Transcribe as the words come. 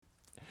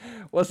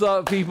What's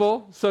up,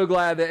 people? So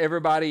glad that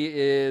everybody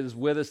is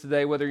with us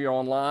today, whether you're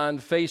online,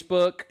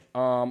 Facebook,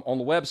 on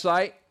the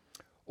website,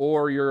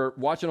 or you're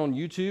watching on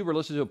YouTube or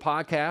listening to a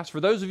podcast. For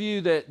those of you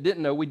that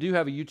didn't know, we do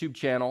have a YouTube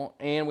channel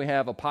and we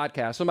have a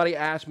podcast. Somebody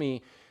asked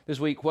me this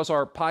week, what's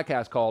our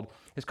podcast called?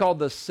 It's called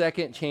the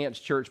Second Chance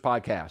Church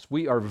Podcast.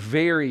 We are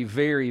very,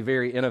 very,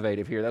 very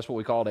innovative here. That's what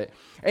we called it.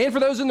 And for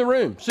those in the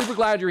room, super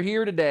glad you're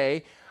here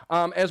today.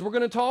 As we're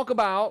going to talk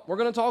about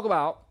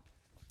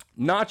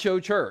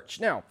Nacho Church.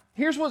 Now,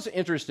 here's what's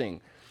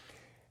interesting.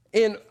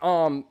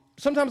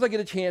 Sometimes I get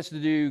a chance to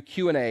do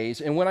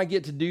Q&As, and when I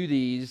get to do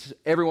these,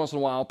 every once in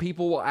a while,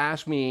 people will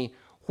ask me,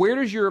 where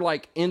does your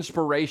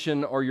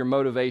inspiration or your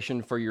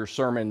motivation for your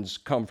sermons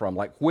come from?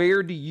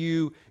 Where do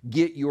you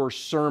get your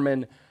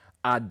sermon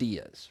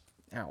ideas?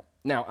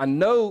 Now, I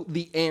know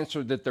the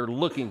answer that they're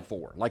looking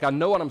for. I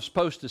know what I'm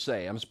supposed to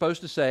say. I'm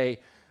supposed to say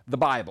the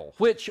Bible,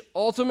 which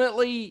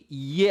ultimately,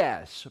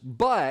 yes,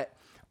 but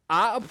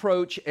I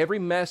approach every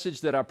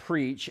message that I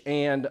preach,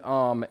 and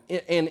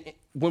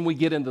when we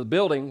get into the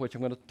building, which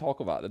I'm going to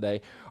talk about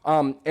today,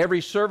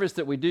 every service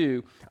that we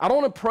do, I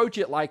don't approach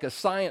it like a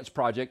science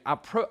project.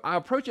 I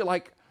approach it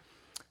like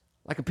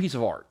a piece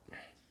of art.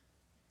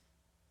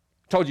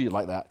 Told you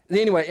like that.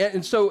 Anyway,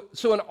 and so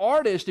an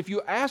artist, if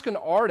you ask an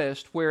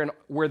artist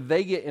where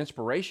they get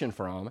inspiration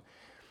from,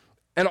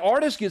 an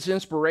artist gets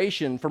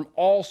inspiration from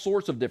all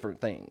sorts of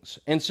different things.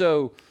 And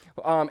so,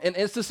 and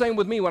it's the same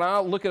with me. When I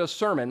look at a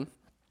sermon,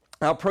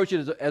 I approach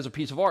it as a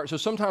piece of art. So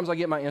sometimes I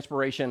get my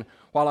inspiration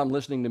while I'm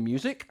listening to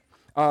music.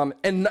 And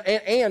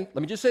let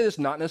me just say this,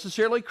 not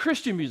necessarily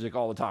Christian music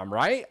all the time,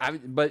 right?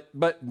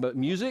 But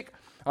music.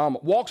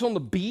 Walks on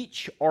the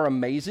beach are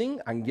amazing.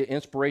 I can get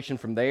inspiration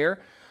from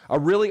there. A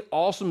really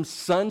awesome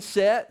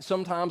sunset.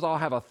 Sometimes I'll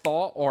have a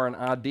thought or an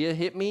idea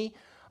hit me.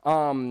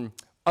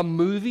 A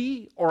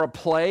movie or a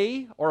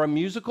play or a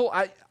musical.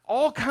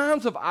 All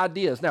kinds of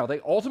ideas. Now,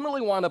 they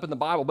ultimately wind up in the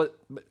Bible, but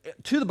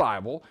to the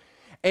Bible.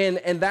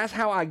 And that's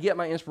how I get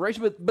my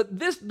inspiration. But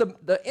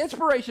the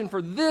inspiration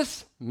for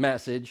this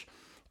message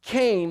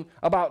came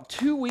about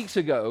 2 weeks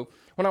ago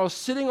when I was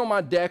sitting on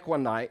my deck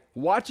one night,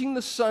 watching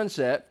the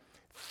sunset,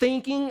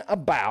 thinking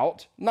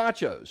about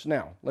nachos.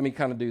 Now, let me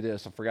kind of do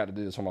this. I forgot to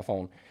do this on my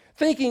phone.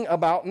 Thinking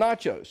about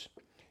nachos.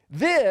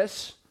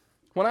 This,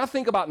 when I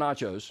think about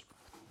nachos,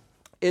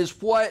 is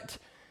what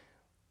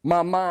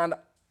my mind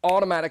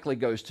automatically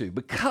goes to.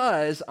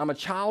 Because I'm a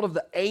child of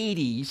the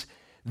 80s,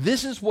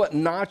 this is what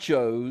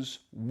nachos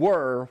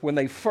were when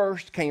they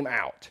first came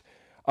out.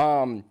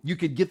 You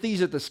could get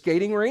these at the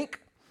skating rink.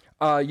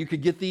 You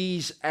could get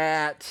these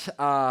at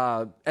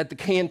the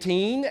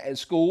canteen at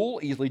school,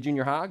 Easley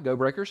Junior High, Go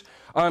Breakers.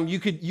 You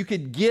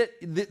could get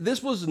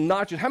this was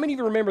nachos. How many of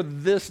you remember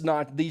these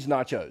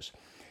nachos?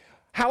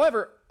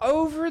 However,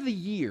 over the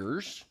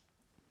years,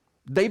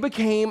 they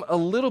became a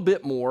little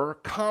bit more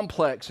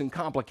complex and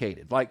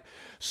complicated. Like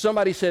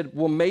somebody said,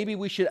 well, maybe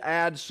we should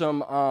add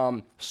some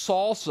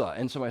salsa.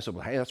 And somebody said,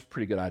 well, hey, that's a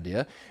pretty good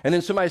idea. And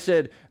then somebody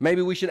said,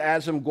 maybe we should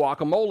add some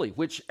guacamole,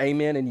 which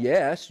amen and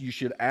yes, you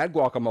should add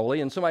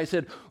guacamole. And somebody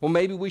said, well,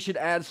 maybe we should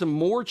add some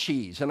more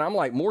cheese. And I'm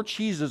like, more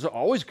cheese is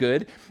always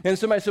good. And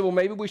somebody said, well,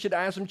 maybe we should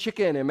add some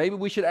chicken, and maybe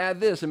we should add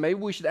this, and maybe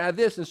we should add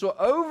this. And so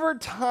over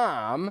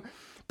time,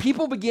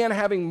 people began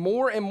having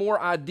more and more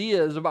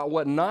ideas about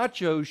what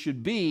nachos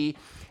should be.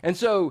 And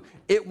so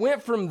it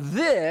went from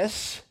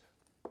this.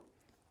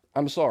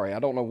 I'm sorry, I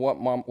don't know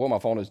what my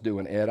phone is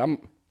doing, Ed.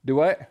 Do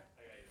what?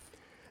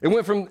 It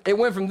went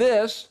from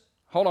this,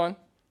 hold on,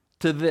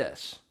 to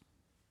this.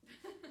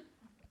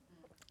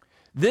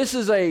 This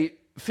is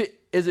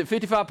is it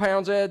 55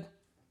 pounds, Ed?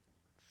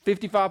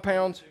 55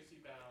 pounds? 60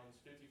 pounds,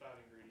 55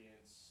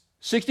 ingredients.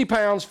 60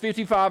 pounds,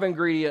 55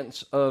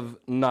 ingredients of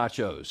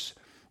nachos.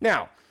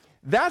 Now,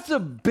 that's a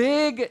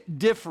big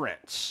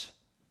difference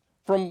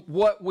from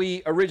what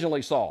we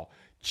originally saw.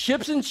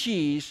 Chips and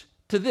cheese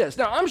to this.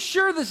 Now, I'm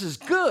sure this is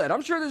good.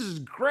 I'm sure this is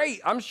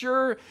great. I'm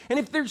sure, and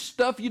if there's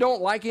stuff you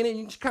don't like in it,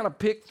 you just kind of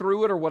pick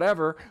through it or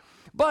whatever.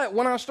 But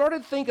when I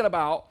started thinking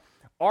about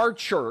our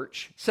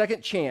church,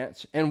 Second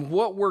Chance, and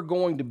what we're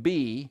going to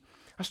be,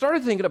 I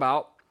started thinking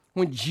about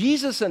when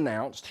Jesus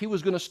announced he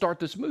was going to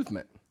start this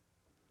movement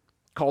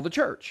called the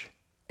church.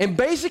 And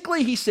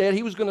basically, he said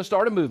he was going to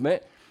start a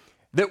movement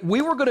that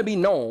we were going to be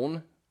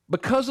known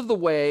because of the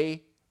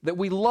way that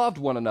we loved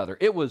one another.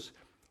 It was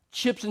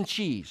chips and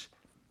cheese.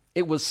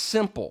 It was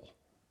simple.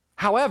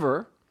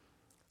 However,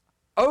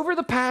 over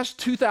the past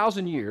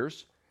 2,000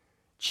 years,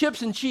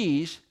 chips and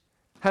cheese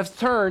have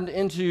turned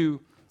into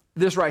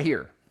this right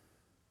here.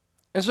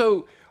 And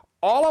so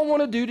all I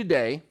want to do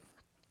today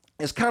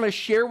is kind of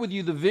share with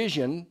you the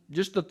vision,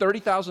 just the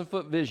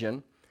 30,000-foot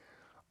vision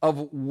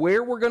of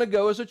where we're going to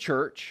go as a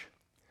church,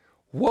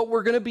 what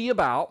we're going to be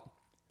about,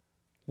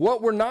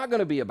 what we're not going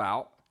to be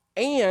about,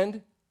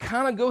 and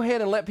kind of go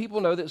ahead and let people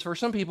know that for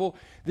some people,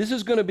 this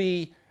is going to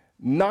be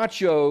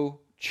Nacho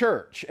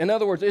Church. In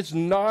other words, it's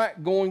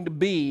not going to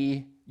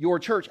be your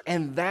church,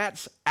 and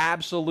that's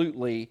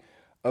absolutely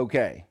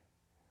okay.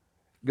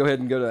 Go ahead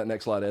and go to that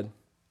next slide, Ed.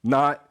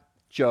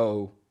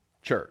 Nacho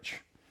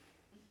Church.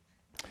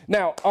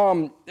 Now,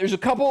 there's a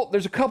couple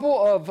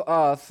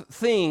of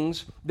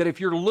things that if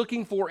you're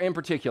looking for in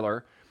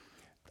particular,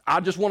 I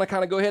just want to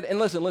kind of go ahead and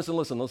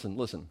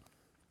listen.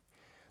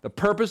 The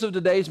purpose of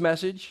today's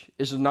message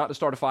is not to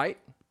start a fight.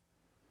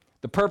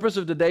 The purpose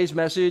of today's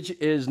message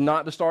is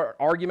not to start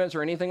arguments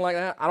or anything like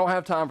that. I don't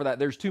have time for that.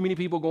 There's too many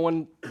people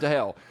going to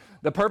hell.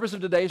 The purpose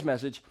of today's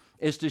message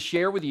is to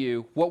share with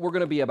you what we're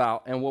going to be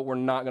about and what we're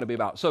not going to be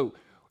about. So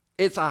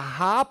it's a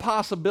high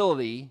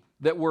possibility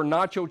that we're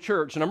Nacho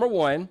Church. Number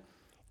one,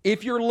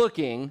 if you're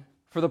looking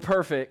for the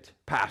perfect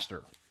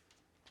pastor,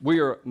 we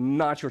are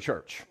Nacho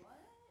Church.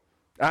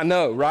 I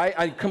know, right?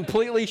 I'm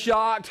completely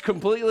shocked,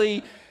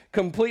 completely.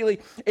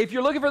 If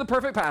you're looking for the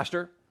perfect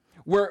pastor,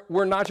 we're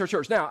Nacho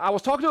Church. Now, I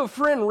was talking to a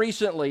friend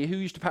recently who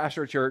used to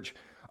pastor a church.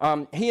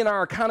 He and I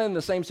are kind of in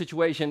the same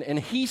situation, and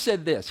he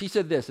said this,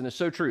 and it's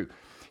so true.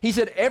 He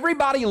said,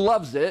 everybody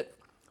loves it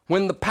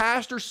when the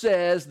pastor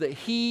says that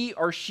he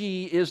or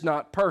she is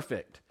not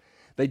perfect.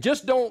 They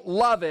just don't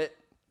love it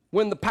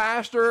when the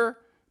pastor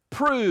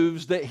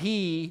proves that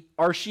he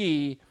or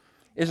she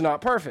is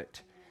not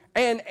perfect.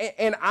 And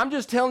I'm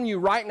just telling you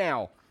right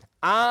now,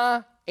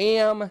 I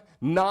am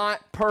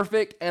not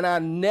perfect, and I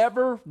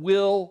never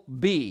will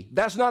be.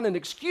 That's not an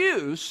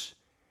excuse.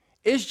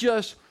 It's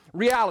just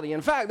reality.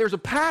 In fact, there's a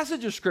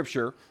passage of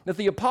Scripture that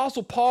the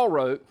Apostle Paul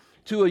wrote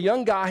to a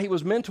young guy he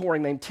was mentoring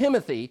named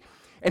Timothy,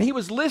 and he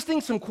was listing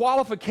some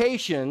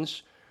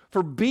qualifications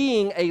for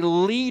being a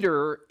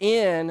leader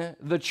in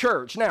the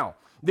church. Now,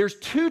 there's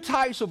two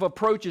types of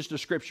approaches to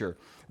Scripture.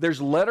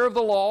 There's letter of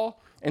the law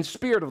and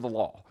spirit of the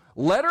law.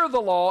 Letter of the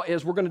law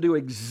is we're going to do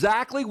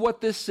exactly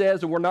what this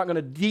says and we're not going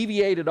to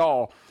deviate at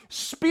all.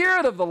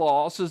 Spirit of the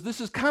law says this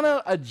is kind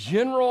of a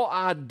general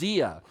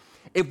idea.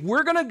 If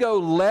we're going to go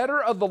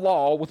letter of the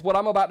law with what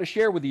I'm about to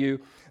share with you,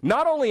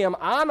 not only am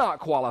I not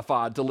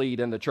qualified to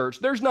lead in the church,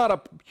 there's not a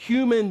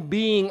human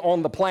being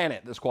on the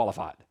planet that's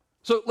qualified.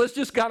 So let's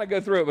just kind of go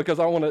through it because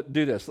I want to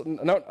do this.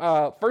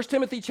 1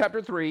 Timothy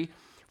chapter 3,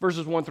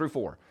 verses 1 through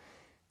 4.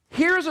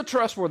 Here's a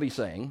trustworthy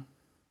saying: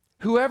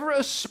 whoever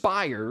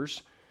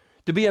aspires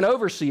to be an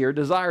overseer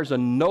desires a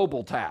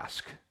noble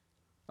task.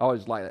 I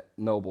always like that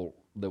noble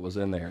that was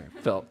in there.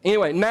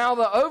 Anyway, now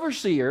the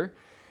overseer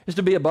is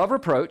to be above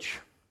reproach,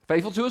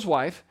 faithful to his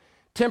wife,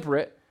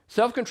 temperate,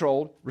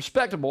 self-controlled,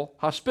 respectable,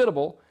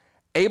 hospitable,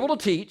 able to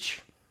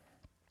teach,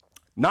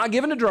 not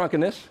given to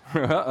drunkenness,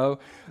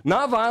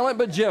 not violent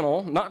but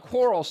gentle, not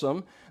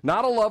quarrelsome,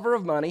 not a lover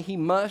of money. He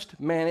must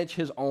manage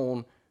his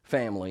own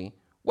family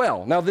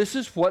well. Now, this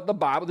is what the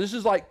Bible, this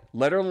is like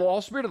letter of the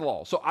law, spirit of the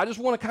law. So I just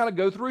want to kind of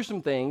go through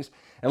some things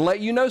and let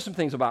you know some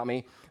things about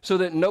me so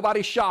that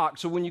nobody's shocked.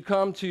 So when you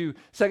come to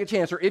Second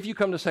Chance, or if you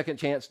come to Second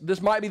Chance,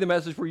 this might be the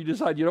message where you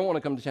decide you don't want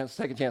to come to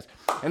Second Chance.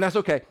 And that's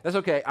okay. That's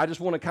okay. I just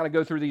want to kind of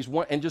go through these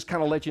and just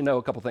kind of let you know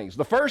a couple things.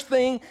 The first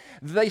thing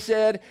they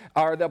said,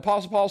 or the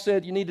Apostle Paul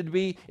said you needed to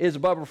be, is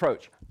above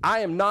reproach. I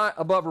am not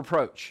above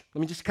reproach.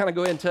 Let me just kind of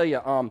go ahead and tell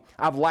you,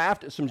 I've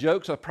laughed at some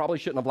jokes I probably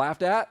shouldn't have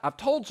laughed at. I've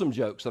told some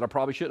jokes that I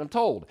probably shouldn't have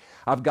told.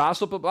 I've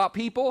gossiped about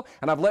people,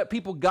 and I've let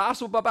people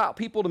gossip about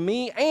people to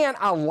me, and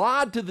I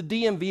lied to the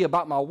DMV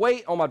about my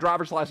weight on my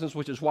driver's license,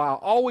 which is why I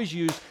always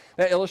use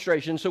that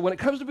illustration. So when it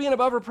comes to being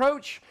above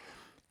reproach,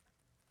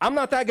 I'm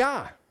not that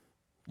guy.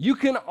 You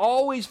can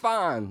always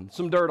find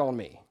some dirt on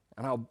me,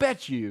 and I'll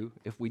bet you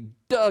if we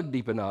dug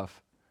deep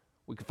enough,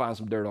 we could find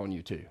some dirt on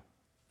you too.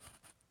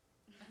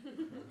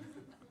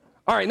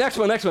 All right, next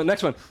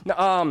one.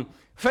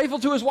 Faithful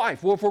to his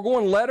wife. Well, if we're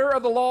going letter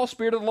of the law,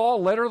 spirit of the law,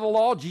 letter of the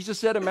law, Jesus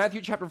said in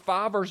Matthew chapter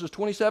 5, verses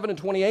 27 and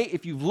 28,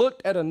 if you've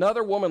looked at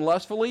another woman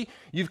lustfully,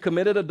 you've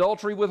committed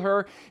adultery with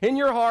her. In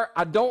your heart,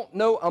 I don't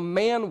know a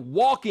man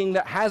walking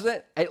that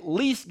hasn't at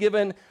least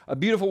given a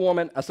beautiful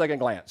woman a second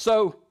glance.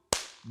 So,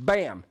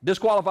 bam,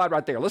 disqualified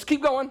right there. Let's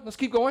keep going.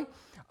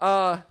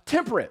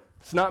 Temperate.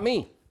 It's not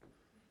me.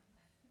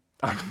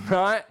 I'm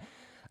not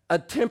a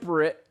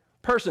temperate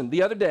person.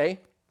 The other day,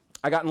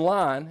 I got in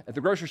line at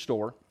the grocery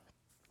store,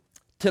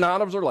 10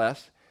 items or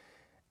less,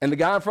 and the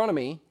guy in front of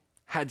me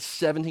had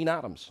 17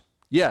 items.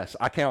 Yes,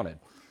 I counted.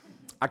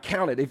 I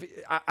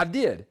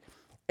did.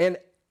 And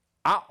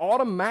I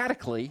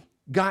automatically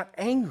got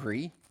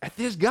angry at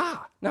this guy.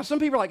 Now, some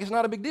people are like, it's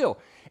not a big deal.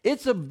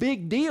 It's a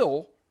big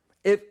deal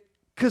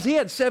because he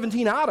had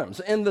 17 items,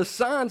 and the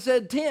sign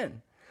said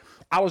 10.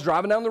 I was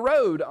driving down the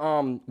road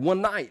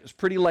one night. It was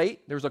pretty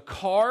late. There was a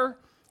car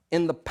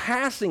in the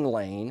passing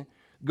lane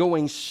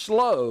going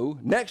slow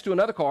next to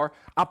another car.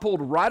 I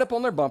pulled right up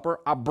on their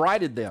bumper. I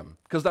brighted them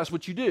because that's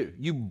what you do.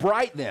 You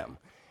bright them.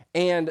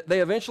 And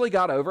they eventually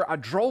got over. I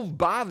drove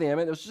by them,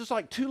 and it was just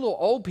like two little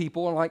old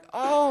people. And I'm like,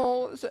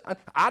 oh,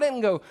 I didn't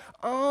go,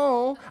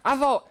 oh. I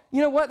thought,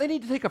 you know what? They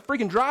need to take a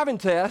freaking driving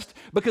test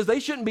because they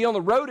shouldn't be on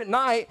the road at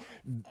night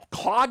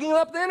clogging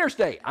up the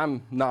interstate.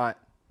 I'm not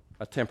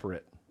a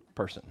temperate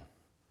person.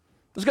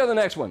 Let's go to the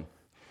next one.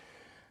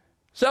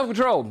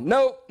 Self-controlled.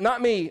 No,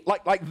 not me.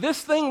 Like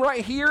this thing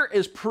right here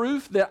is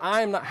proof that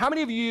I am not. How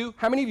many of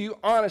you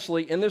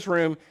honestly in this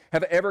room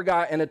have ever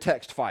got in a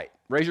text fight?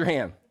 Raise your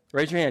hand.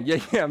 Raise your hand.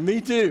 Yeah,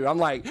 me too. I'm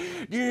like,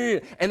 yeah.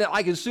 And then,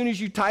 like, as soon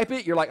as you type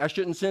it, you're like, I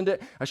shouldn't send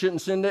it. I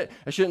shouldn't send it.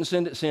 I shouldn't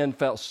send it. Send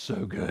felt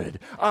so good.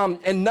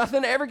 And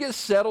nothing ever gets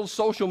settled.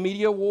 Social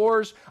media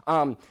wars,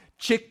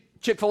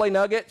 Chick-fil-A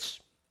nuggets,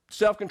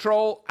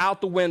 self-control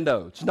out the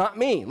window. It's not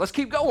me. Let's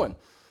keep going.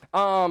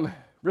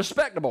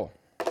 Respectable.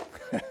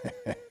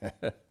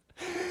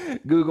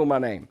 Google my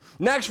name.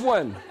 Next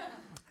one.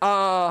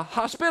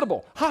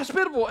 Hospitable.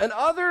 Hospitable. And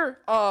other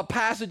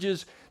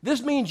passages,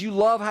 this means you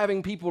love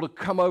having people to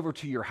come over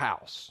to your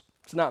house.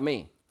 It's not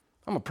me.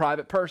 I'm a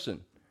private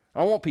person. I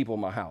don't want people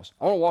in my house.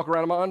 I want to walk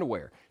around in my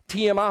underwear.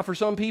 TMI for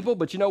some people,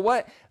 but you know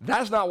what?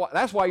 That's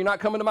why you're not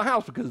coming to my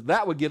house, because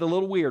that would get a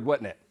little weird,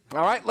 wouldn't it?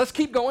 All right, let's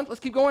keep going.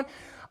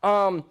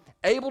 Able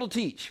to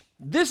teach.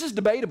 This is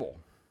debatable.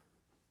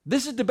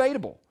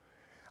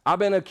 I've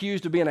been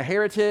accused of being a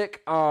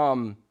heretic.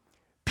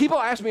 People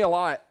ask me a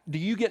lot, do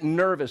you get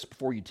nervous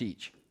before you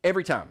teach?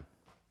 Every time.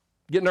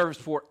 Get nervous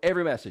before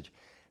every message.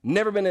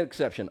 Never been an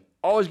exception.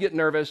 Always get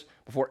nervous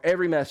before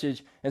every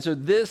message. And so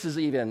this is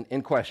even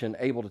in question,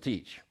 able to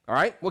teach. All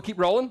right, we'll keep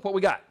rolling. What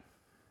we got?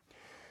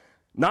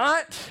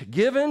 Not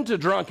given to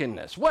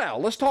drunkenness.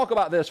 Well, let's talk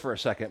about this for a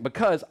second,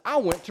 because I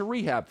went to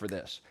rehab for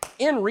this.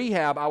 In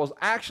rehab, I was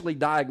actually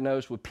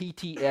diagnosed with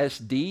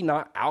PTSD,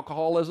 not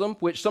alcoholism,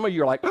 which some of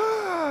you are like,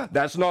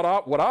 that's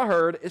not what I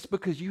heard. It's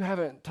because you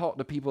haven't talked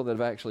to people that have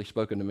actually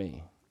spoken to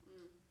me.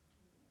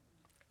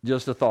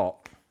 Just a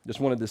thought. Just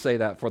wanted to say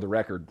that for the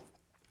record.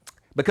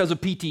 Because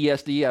of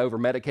PTSD, I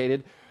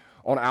over-medicated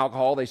on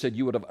alcohol. They said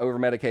you would have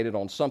over-medicated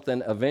on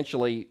something.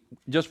 Eventually,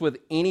 just with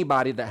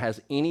anybody that has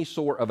any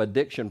sort of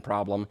addiction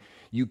problem,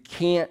 you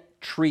can't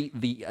treat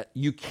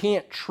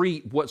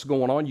what's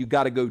going on. You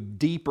got to go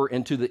deeper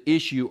into the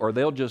issue, or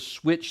they'll just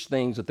switch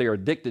things that they're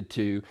addicted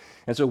to.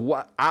 And so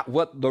what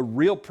the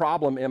real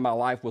problem in my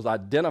life was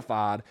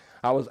identified.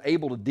 I was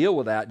able to deal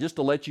with that. Just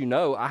to let you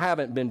know, I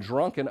haven't been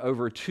drunk in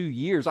over 2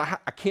 years. I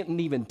can't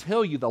even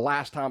tell you the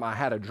last time I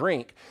had a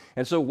drink.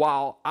 And so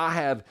while I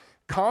have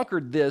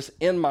conquered this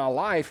in my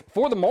life,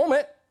 for the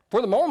moment,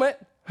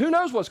 who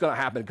knows what's going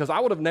to happen, because I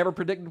would have never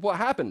predicted what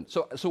happened.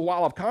 So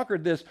while I've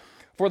conquered this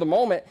for the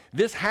moment,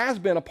 this has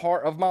been a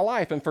part of my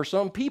life. And for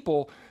some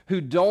people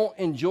who don't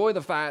enjoy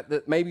the fact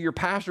that maybe your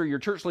pastor or your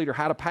church leader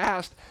had a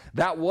past,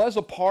 that was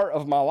a part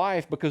of my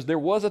life, because there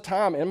was a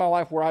time in my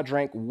life where I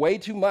drank way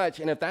too much.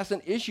 And if that's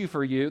an issue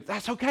for you,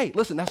 that's okay.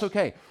 Listen, that's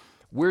okay.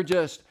 We're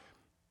just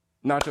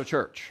Nacho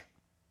Church.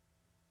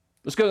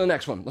 Let's go to the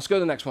next one.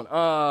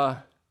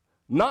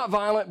 Not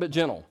violent, but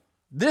gentle.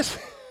 This,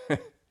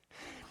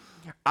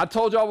 I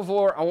told y'all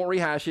before, I won't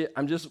rehash it.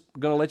 I'm just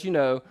going to let you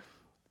know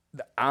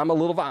that I'm a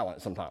little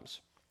violent sometimes.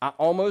 I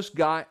almost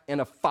got in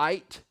a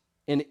fight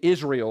in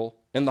Israel,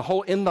 in the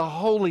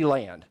Holy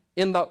Land,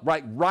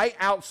 right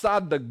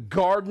outside the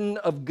Garden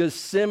of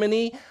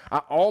Gethsemane. I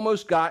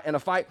almost got in a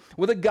fight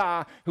with a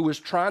guy who was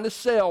trying to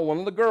sell one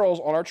of the girls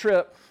on our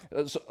trip.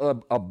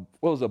 What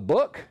was a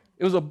book?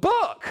 It was a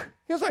book.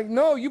 He was like,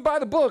 no, you buy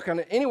the book.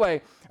 And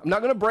anyway, I'm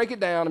not going to break it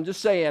down. I'm just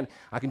saying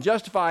I can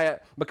justify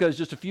it, because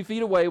just a few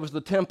feet away was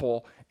the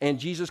temple, and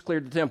Jesus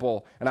cleared the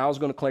temple, and I was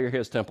going to clear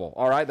his temple.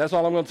 All right, that's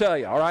all I'm going to tell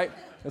you. All right,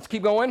 let's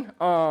keep going.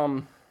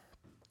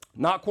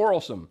 Not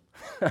quarrelsome.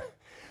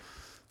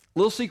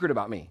 Little secret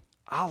about me.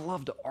 I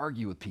love to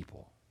argue with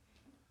people.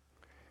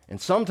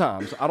 And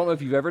sometimes, I don't know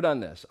if you've ever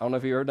done this.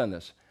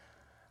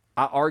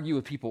 I argue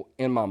with people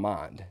in my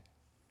mind.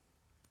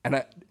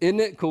 And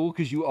isn't it cool,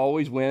 because you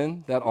always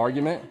win that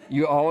argument?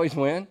 You always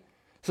win.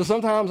 So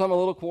sometimes I'm a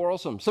little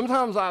quarrelsome.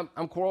 Sometimes I'm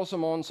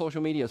quarrelsome on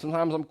social media.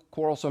 Sometimes I'm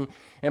quarrelsome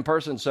in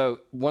person.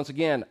 So once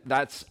again,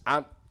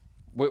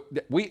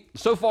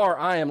 so far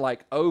I am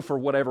like, for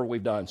whatever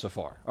we've done so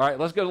far. All right,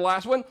 let's go to the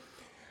last one.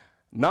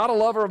 Not a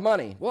lover of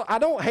money. Well, I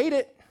don't hate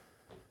it.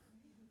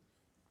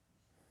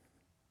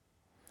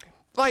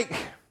 Like,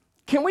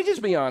 can we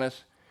just be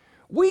honest?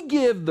 We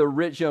give the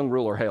rich young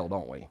ruler hell,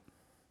 don't we?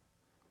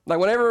 Like,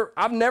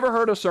 I've never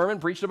heard a sermon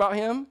preached about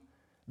him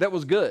that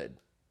was good.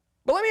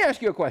 But let me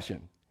ask you a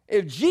question.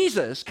 If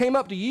Jesus came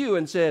up to you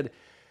and said,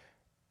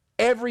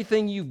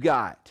 everything you've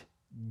got,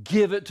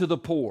 give it to the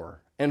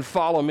poor and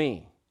follow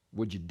me,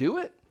 would you do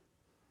it?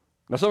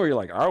 Now, some of you are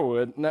like, I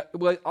would.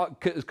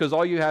 Because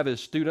all you have is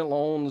student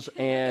loans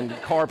and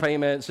car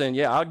payments, and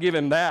yeah, I'll give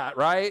him that,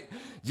 right?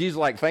 Jesus is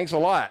like, thanks a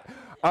lot.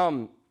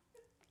 I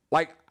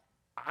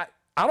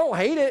don't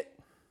hate it.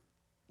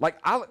 Like,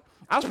 I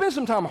spent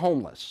some time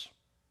homeless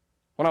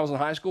when I was in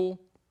high school.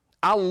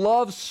 I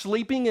love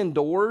sleeping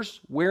indoors,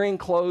 wearing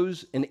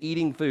clothes, and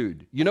eating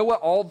food. You know what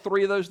all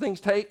three of those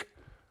things take?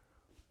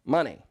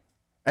 Money.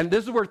 And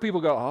this is where people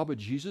go, but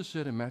Jesus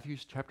said in Matthew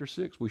chapter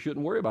 6, we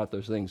shouldn't worry about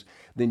those things.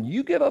 Then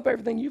you give up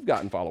everything you've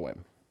got and follow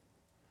him.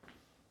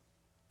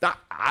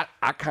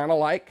 I kind of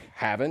like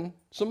having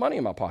some money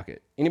in my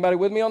pocket. Anybody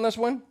with me on this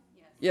one?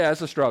 Yes. Yeah,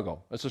 it's a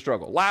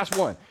struggle. Last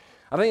one.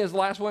 I think it's the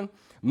last one.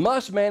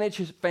 Must manage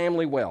his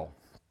family well.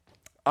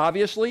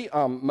 Obviously,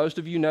 most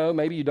of you know,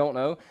 maybe you don't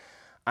know,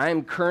 I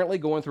am currently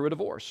going through a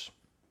divorce.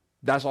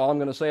 That's all I'm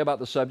going to say about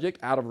the subject,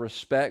 out of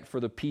respect for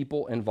the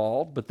people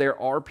involved. But there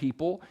are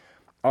people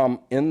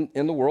in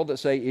the world that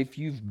say if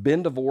you've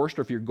been divorced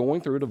or if you're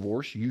going through a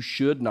divorce, you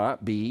should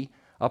not be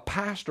a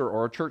pastor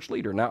or a church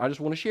leader. Now, I just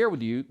want to share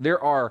with you,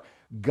 there are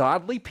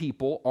godly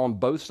people on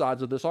both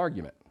sides of this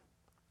argument.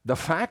 The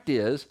fact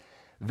is,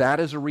 that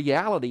is a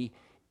reality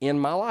in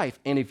my life.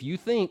 And if you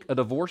think a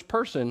divorced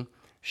person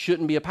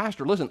shouldn't be a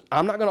pastor, listen,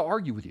 I'm not going to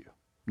argue with you.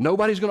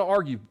 Nobody's going to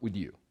argue with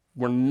you.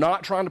 We're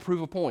not trying to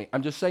prove a point.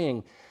 I'm just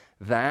saying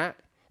that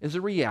is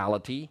a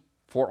reality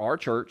for our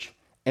church.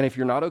 And if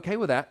you're not okay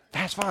with that,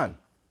 that's fine.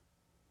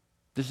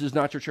 This is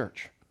not your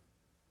church.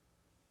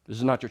 This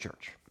is not your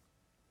church.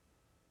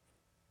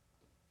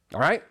 All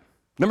right?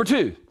 Number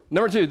two,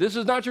 this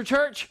is not your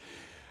church.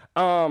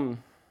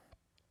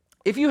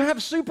 If you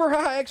have super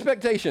high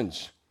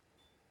expectations,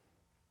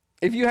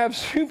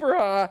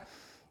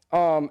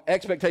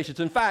 expectations.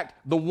 In fact,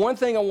 the one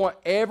thing I want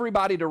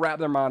everybody to wrap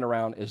their mind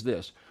around is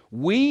this.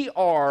 We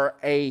are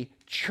a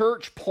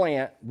church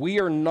plant. We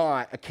are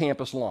not a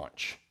campus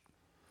launch.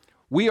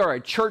 We are a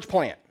church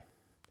plant.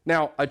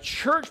 Now, a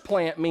church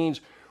plant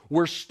means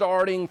we're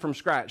starting from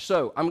scratch.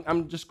 So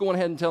I'm just going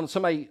ahead and telling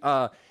somebody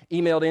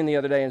emailed in the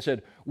other day and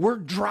said, we're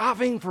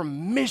driving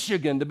from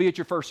Michigan to be at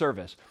your first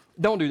service.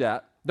 Don't do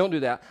that. Don't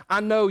do that. I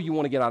know you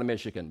want to get out of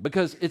Michigan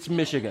because it's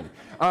Michigan.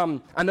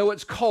 I know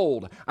it's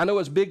cold. I know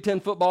it's Big Ten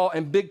football,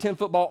 and Big Ten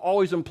football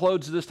always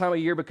implodes this time of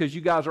year because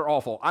you guys are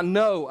awful. I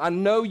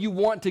know you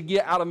want to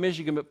get out of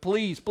Michigan, but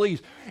please,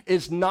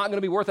 it's not going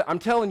to be worth it. I'm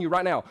telling you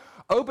right now,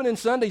 opening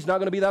Sunday's not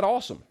going to be that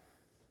awesome.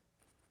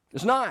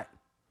 It's not.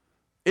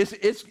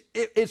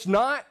 It's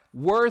not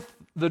worth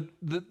the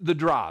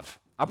drive.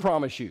 I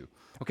promise you.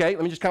 Okay,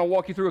 let me just kind of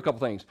walk you through a couple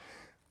things.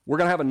 We're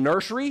going to have a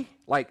nursery,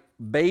 like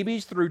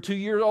babies through 2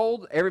 years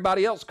old.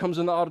 Everybody else comes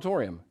in the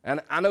auditorium.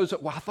 And I know,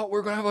 I thought we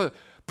were going to have a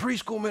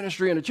preschool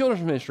ministry and a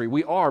children's ministry.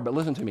 We are, but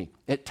listen to me.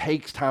 It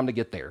takes time to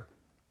get there.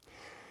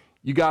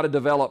 You got to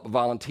develop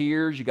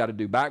volunteers. You got to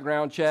do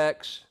background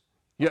checks.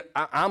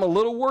 I'm a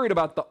little worried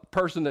about the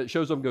person that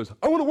shows up and goes,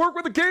 I want to work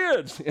with the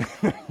kids.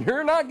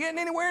 You're not getting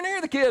anywhere near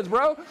the kids,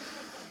 bro.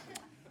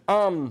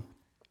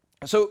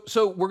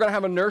 So we're going to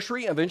have a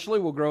nursery. Eventually,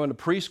 we'll grow into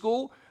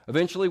preschool.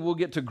 Eventually, we'll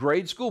get to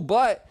grade school.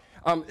 But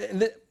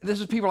this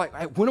is people like,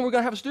 hey, when are we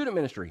going to have a student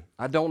ministry?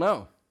 I don't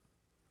know.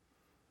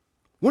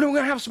 When are we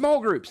going to have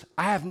small groups?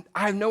 I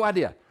have no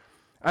idea.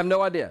 I have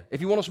no idea. If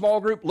you want a small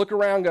group, look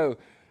around, go,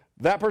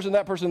 that person,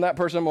 I'm going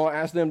to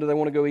ask them, do they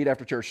want to go eat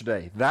after church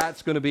today?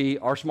 That's going to be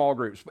our small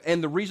groups.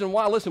 And the reason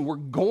why, listen, we're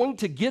going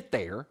to get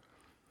there,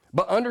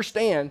 but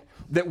understand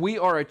that we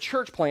are a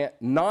church plant,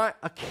 not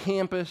a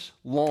campus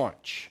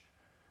launch.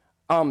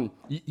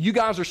 You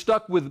guys are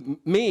stuck with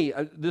me,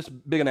 this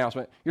big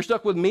announcement, you're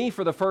stuck with me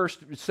for the first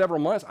several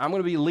months. I'm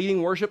going to be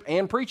leading worship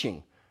and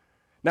preaching.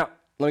 Now,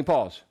 let me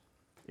pause.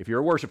 If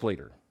you're a worship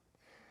leader,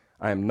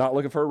 I am not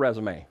looking for a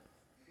resume.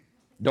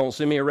 Don't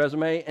send me a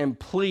resume, and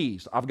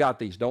please, I've got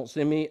these. Don't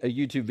send me a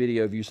YouTube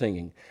video of you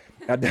singing.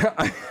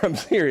 I'm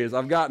serious.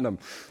 I've gotten them.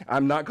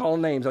 I'm not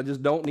calling names. I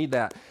just don't need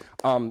that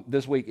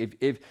this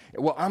week.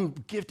 Well, I'm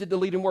gifted to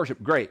lead in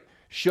worship. Great.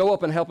 Show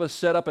up and help us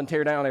set up and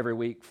tear down every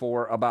week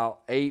for about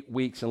 8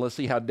 weeks, and let's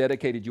see how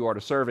dedicated you are to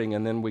serving,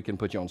 and then we can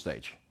put you on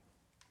stage.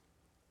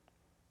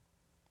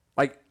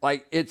 Like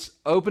it's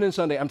opening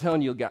Sunday. I'm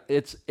telling you,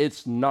 guys,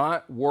 it's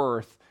not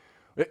worth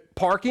it.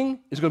 Parking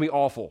is going to be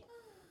awful.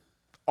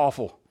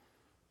 Awful.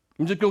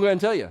 I'm just going to go ahead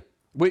and tell you.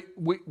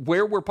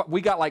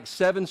 We got like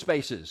 7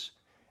 spaces.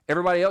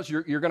 Everybody else,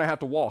 you're going to have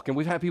to walk. And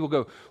we've had people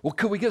go, well,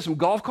 could we get some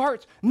golf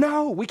carts?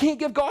 No, we can't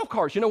give golf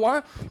carts. You know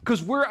why?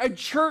 Because we're a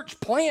church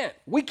plant.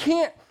 We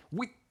can't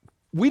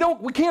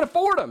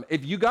afford them.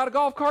 If you got a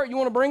golf cart, you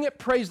want to bring it,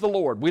 praise the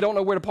Lord. We don't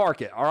know where to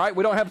park it, all right?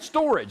 We don't have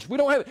storage. We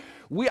don't have it.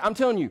 I'm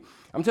telling you,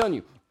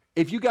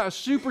 if you got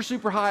super,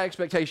 super high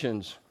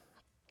expectations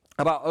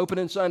about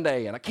opening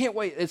Sunday, and I can't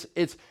wait,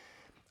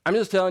 I'm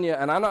just telling you,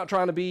 and I'm not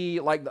trying to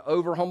be like the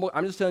over humble,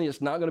 I'm just telling you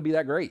it's not going to be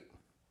that great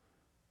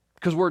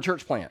because we're a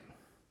church plant.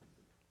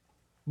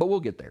 But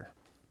we'll get there.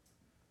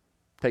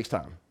 Takes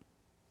time.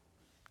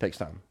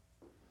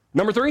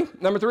 Number three,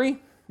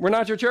 we're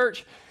not your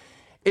church.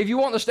 If you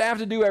want the staff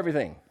to do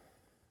everything,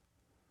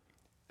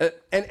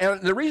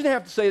 and the reason I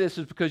have to say this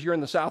is because you're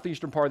in the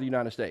southeastern part of the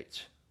United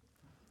States.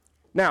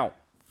 Now,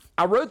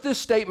 I wrote this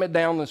statement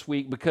down this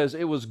week because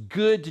it was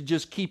good to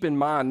just keep in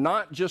mind,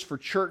 not just for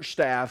church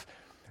staff,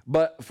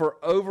 but for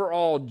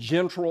overall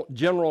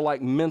general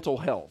like mental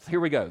health. Here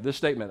we go, this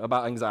statement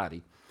about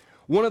anxiety.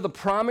 One of the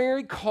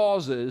primary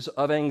causes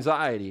of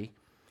anxiety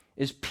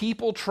is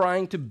people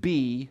trying to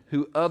be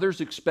who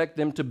others expect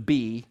them to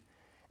be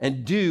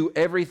and do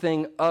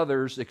everything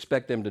others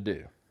expect them to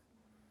do.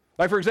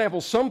 Like, for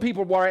example, some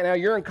people right now,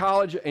 you're in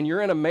college and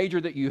you're in a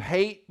major that you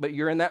hate, but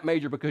you're in that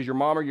major because your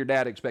mom or your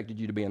dad expected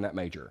you to be in that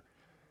major.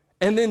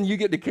 And then you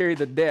get to carry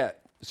the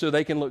debt so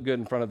they can look good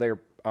in front of their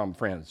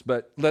friends.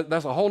 But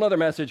that's a whole nother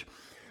message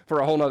for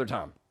a whole nother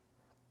time.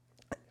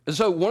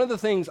 So one of the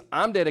things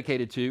I'm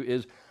dedicated to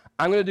is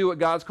I'm going to do what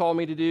God's called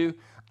me to do.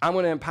 I'm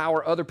going to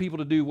empower other people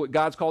to do what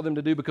God's called them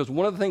to do, because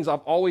one of the things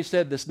I've always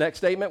said, this next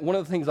statement, one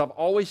of the things I've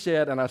always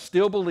said, and I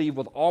still believe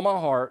with all my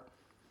heart,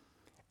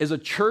 is a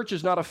church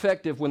is not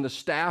effective when the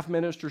staff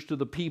ministers to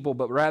the people,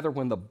 but rather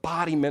when the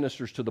body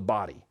ministers to the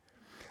body.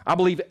 I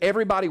believe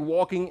everybody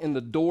walking in the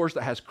doors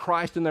that has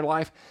Christ in their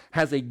life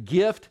has a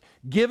gift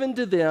given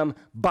to them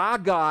by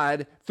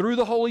God through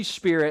the Holy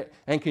Spirit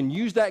and can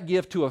use that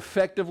gift to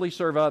effectively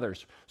serve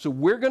others. So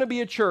we're going to be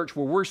a church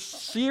where we're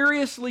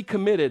seriously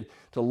committed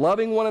to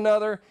loving one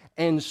another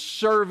and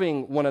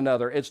serving one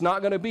another. It's not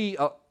going to be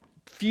a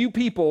few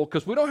people,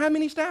 because we don't have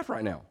many staff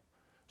right now,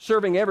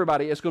 serving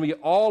everybody. It's going to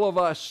be all of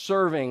us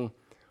serving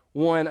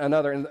one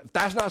another. And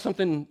that's not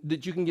something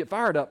that you can get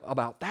fired up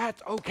about.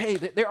 That's okay.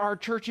 There are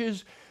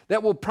churches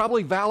that will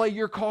probably valet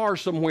your car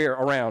somewhere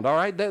around, all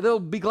right? They'll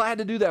be glad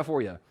to do that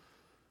for you.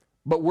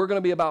 But we're going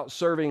to be about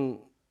serving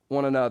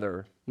one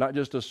another, not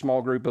just a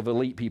small group of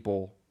elite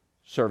people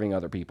serving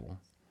other people.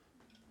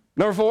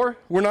 Number 4,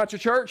 we're not your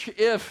church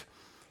if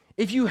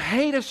you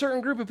hate a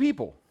certain group of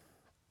people.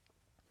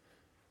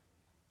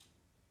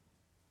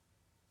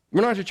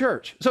 We're not your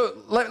church.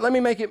 So let me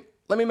make it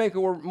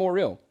more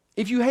real.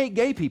 If you hate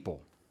gay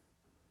people,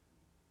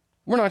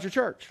 we're not your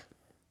church.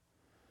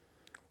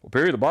 Well,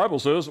 Perry, the Bible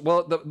says,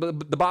 well, the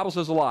Bible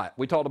says a lot.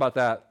 We talked about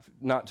that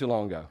not too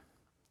long ago.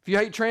 If you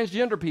hate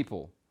transgender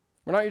people,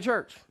 we're not your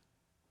church.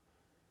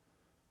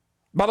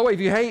 By the way, if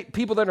you hate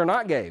people that are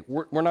not gay,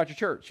 we're not your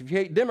church. If you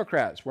hate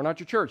Democrats, we're not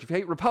your church. If you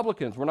hate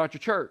Republicans, we're not your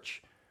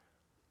church.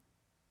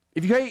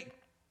 If you hate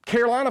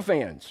Carolina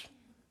fans,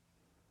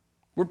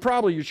 we're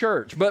probably your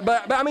church. But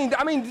I mean,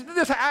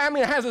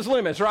 it has its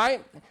limits,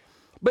 right?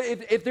 But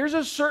if there's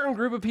a certain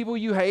group of people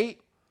you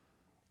hate,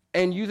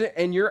 and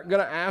you're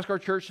going to ask our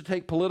church to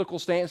take political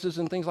stances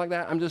and things like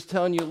that, I'm just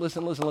telling you,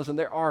 listen.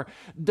 There are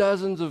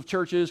dozens of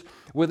churches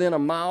within a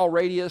mile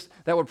radius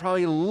that would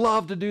probably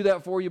love to do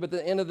that for you, but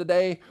at the end of the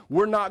day,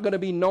 we're not going to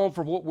be known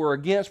for what we're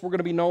against. We're going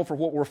to be known for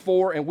what we're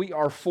for, and we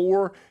are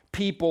for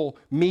people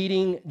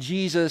meeting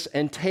Jesus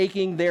and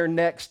taking their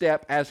next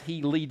step as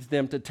he leads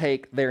them to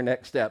take their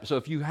next step. So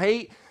if you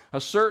hate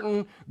a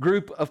certain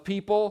group of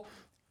people,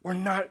 we're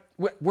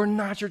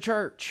not your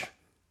church.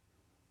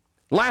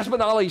 Last but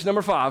not least,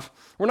 number 5,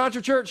 we're not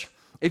your church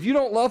if you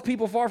don't love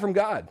people far from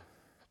God.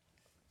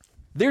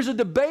 There's a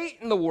debate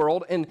in the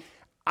world, and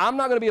I'm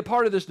not going to be a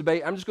part of this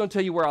debate. I'm just going to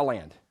tell you where I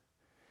land.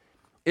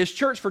 Is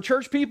church for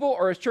church people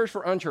or is church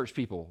for unchurched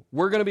people?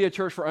 We're going to be a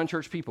church for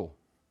unchurched people.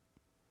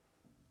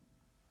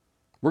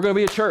 We're going to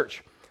be a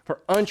church for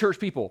unchurched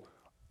people.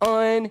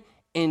 Very,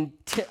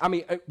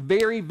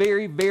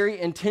 very, very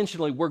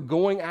intentionally, we're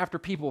going after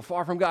people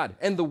far from God.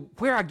 And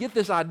where I get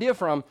this idea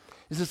from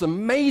is this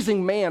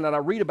amazing man that I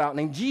read about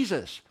named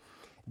Jesus.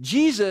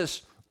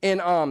 Jesus,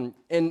 in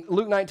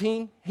Luke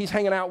 19, he's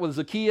hanging out with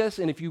Zacchaeus.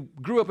 And if you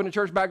grew up in a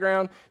church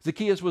background,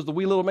 Zacchaeus was the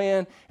wee little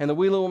man, and the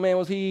wee little man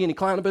was he, and he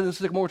climbed up in the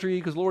sycamore tree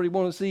because the Lord he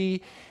wanted to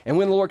see. And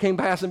when the Lord came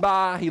passing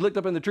by, he looked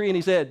up in the tree and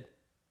he said,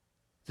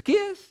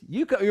 Zacchaeus,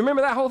 you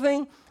remember that whole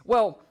thing?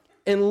 Well,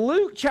 in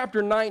Luke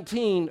chapter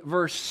 19,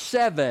 verse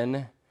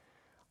 7,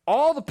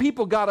 all the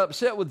people got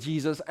upset with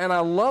Jesus, and I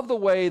love the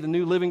way the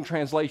New Living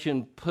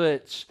Translation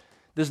puts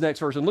this next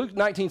verse. In Luke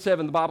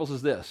 19:7, the Bible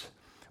says this,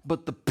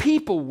 but the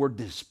people were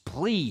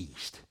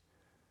displeased.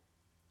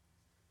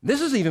 This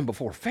is even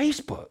before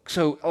Facebook,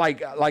 so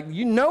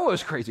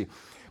it's crazy.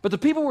 But the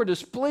people were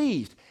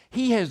displeased.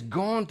 He has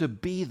gone to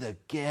be the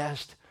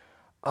guest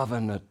of a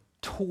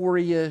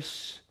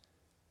notorious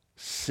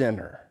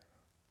sinner.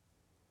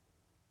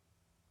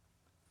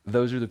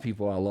 Those are the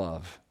people I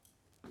love.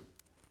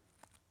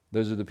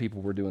 Those are the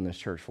people we're doing this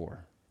church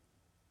for.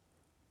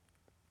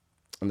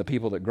 And the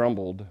people that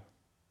grumbled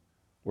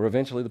were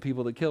eventually the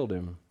people that killed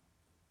him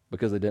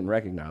because they didn't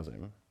recognize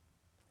him.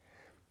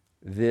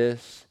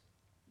 This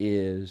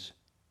is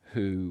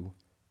who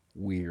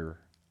we're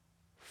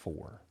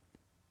for.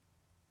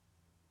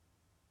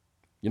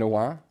 You know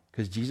why?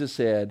 Because Jesus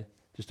said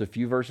just a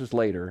few verses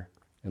later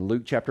in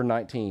Luke chapter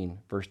 19,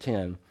 verse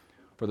 10,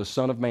 for the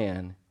Son of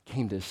Man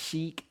came to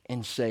seek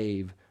and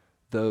save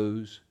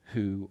those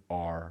who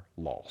are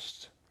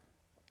lost.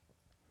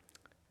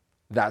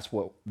 That's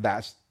what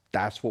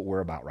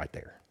we're about right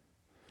there.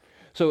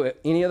 So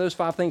any of those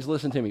 5 things,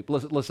 listen to me.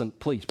 Listen,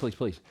 please.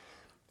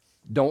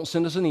 Don't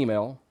send us an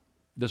email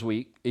this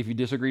week if you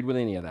disagreed with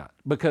any of that,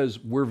 because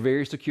we're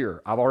very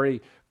secure.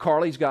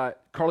 Carly's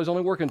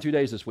only working 2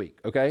 days this week,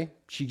 okay?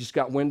 She just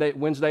got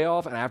Wednesday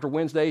off, and after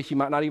Wednesday, she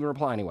might not even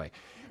reply anyway.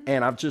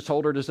 And I've just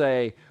told her to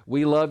say,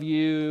 we love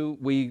you,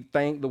 we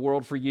thank the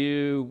world for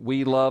you,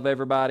 we love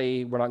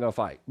everybody, we're not going to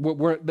fight.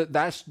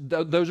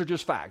 Those are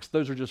just facts.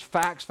 Those are just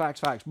facts.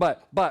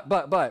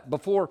 But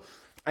before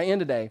I end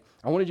today,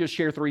 I want to just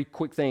share 3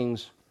 quick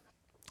things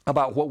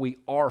about what we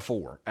are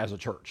for as a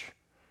church.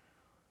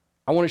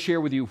 I want to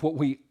share with you what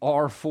we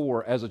are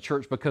for as a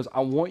church because I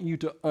want you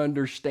to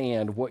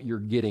understand what you're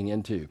getting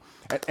into.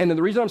 And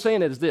the reason I'm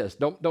saying it is this,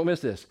 don't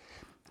miss this.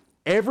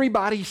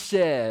 Everybody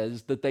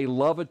says that they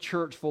love a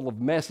church full of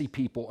messy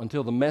people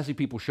until the messy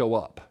people show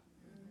up.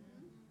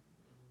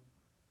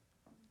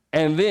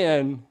 And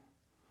then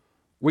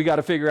we got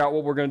to figure out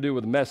what we're going to do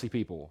with the messy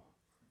people.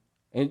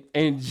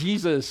 And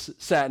Jesus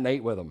sat and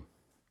ate with them.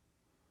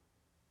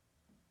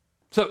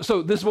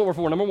 So this is what we're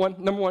for. Number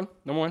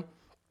one.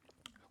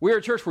 We're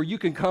a church where you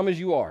can come as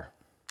you are.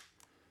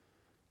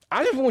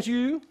 I just want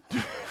you to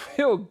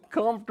feel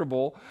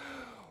comfortable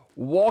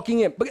walking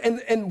in.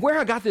 And where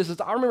I got this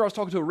is I remember I was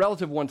talking to a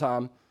relative one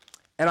time,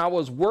 and I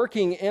was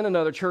working in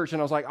another church,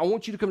 and I was like, I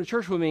want you to come to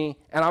church with me.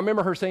 And I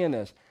remember her saying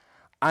this,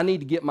 I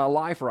need to get my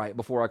life right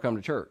before I come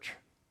to church.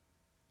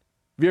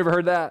 Have you ever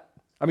heard that?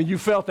 I mean, you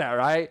felt that,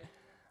 right?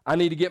 I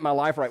need to get my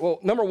life right. Well,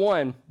 number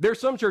one, there's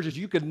some churches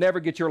you could never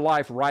get your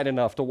life right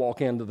enough to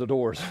walk into the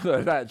doors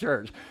of that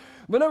church.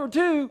 But number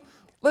two,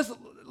 listen,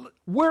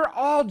 we're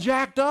all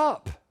jacked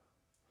up.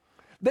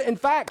 In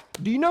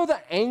fact, do you know the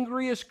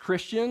angriest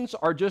Christians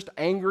are just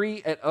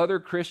angry at other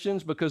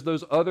Christians because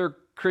those other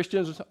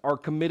Christians are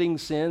committing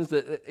sins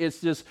that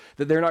it's just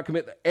that they're not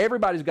committing?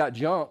 Everybody's got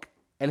junk.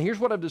 And here's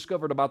what I've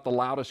discovered about the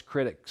loudest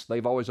critics.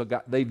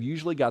 They've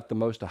usually got the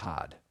most to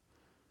hide.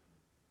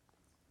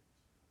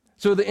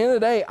 So at the end of the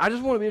day, I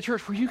just want to be a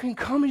church where you can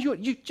come and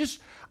you just,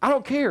 I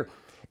don't care.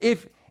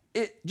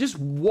 Just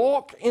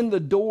walk in the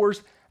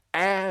doors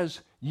as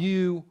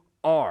you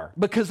are.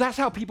 Because that's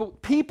how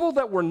people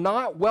that were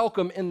not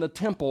welcome in the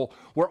temple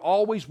were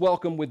always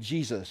welcome with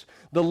Jesus.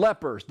 The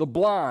lepers, the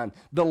blind,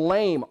 the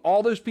lame,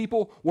 all those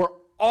people were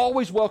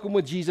always welcome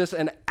with Jesus.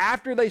 And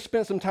after they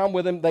spent some time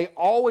with him, they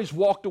always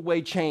walked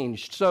away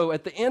changed. So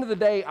at the end of the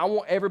day, I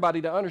want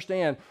everybody to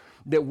understand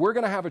that we're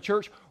going to have a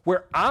church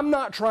where I'm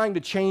not trying to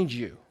change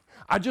you.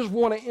 I just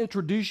want to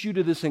introduce you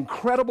to this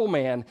incredible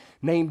man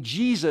named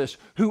Jesus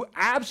who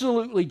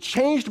absolutely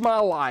changed my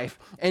life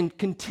and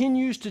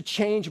continues to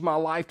change my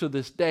life to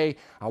this day.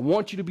 I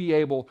want you to be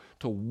able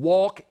to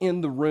walk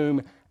in the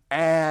room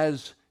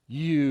as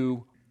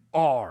you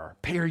are.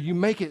 Perry, you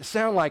make it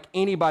sound like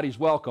anybody's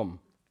welcome.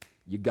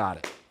 You got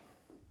it.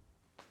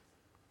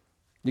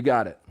 You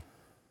got it.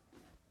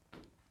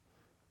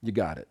 You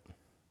got it.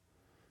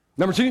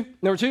 Number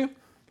two,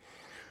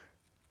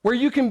 where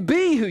you can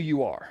be who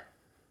you are.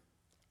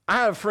 I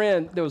had a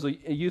friend that was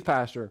a youth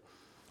pastor,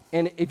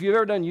 and if you've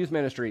ever done youth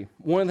ministry,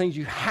 one of the things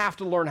you have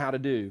to learn how to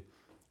do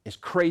is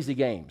crazy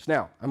games.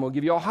 Now, I'm going to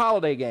give you a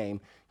holiday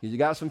game because you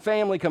got some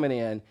family coming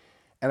in,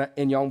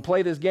 and y'all can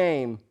play this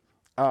game,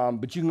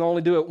 but you can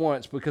only do it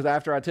once because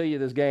after I tell you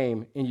this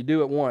game and you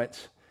do it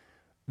once,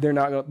 they're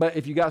not going to. But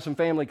if you got some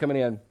family coming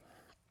in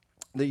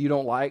that you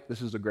don't like,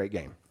 this is a great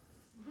game.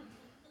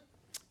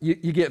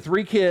 You get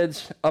 3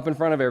 kids up in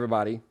front of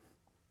everybody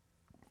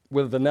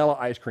with vanilla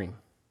ice cream.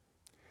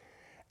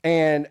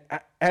 And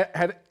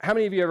how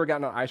many of you ever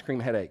gotten an ice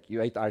cream headache?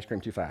 You ate the ice cream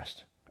too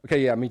fast.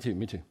 Okay, yeah, me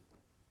too.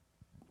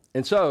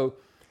 And so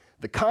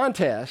the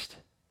contest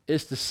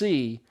is to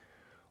see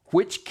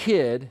which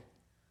kid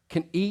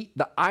can eat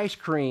the ice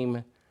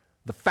cream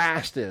the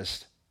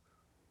fastest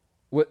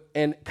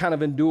and kind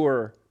of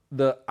endure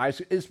the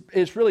ice.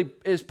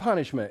 It's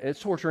punishment.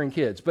 It's torturing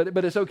kids,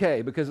 but it's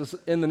okay because it's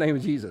in the name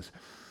of Jesus,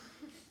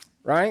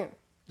 right?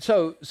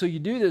 So you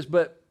do this,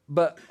 but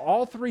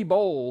all 3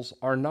 bowls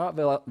are not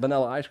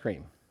vanilla ice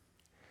cream.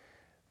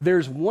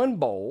 There's one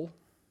bowl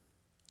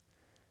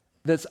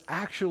that's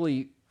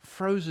actually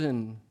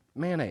frozen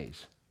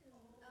mayonnaise.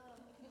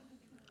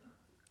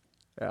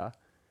 Yeah.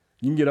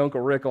 You can get Uncle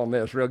Rick on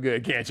this real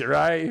good, can't you,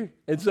 right?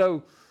 And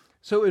so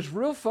it's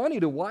real funny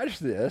to watch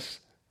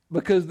this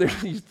because there's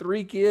these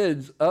 3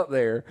 kids up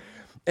there,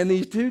 and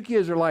these 2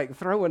 kids are like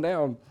throwing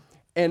down.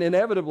 And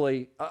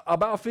inevitably,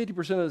 about 50%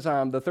 of the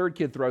time, the 3rd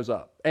kid throws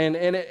up. And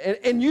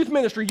in youth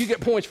ministry, you get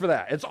points for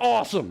that. It's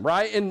awesome,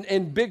 right?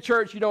 In big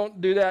church, you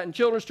don't do that. In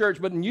children's church,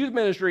 but in youth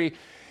ministry,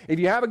 if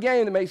you have a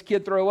game that makes a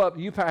kid throw up,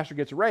 the youth pastor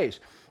gets a raise.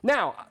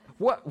 Now,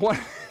 what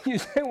you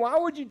say, why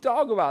would you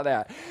talk about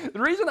that? The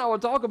reason I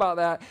would talk about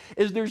that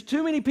is there's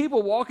too many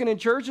people walking in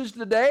churches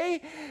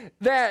today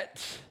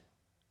that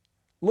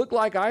look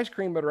like ice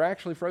cream but are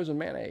actually frozen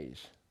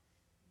mayonnaise.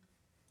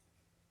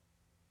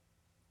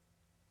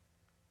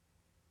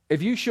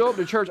 If you show up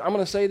to church, I'm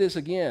going to say this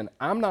again.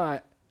 I'm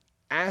not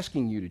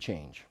asking you to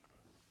change.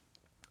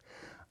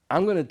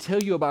 I'm going to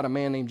tell you about a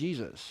man named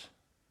Jesus.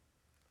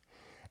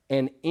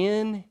 And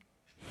in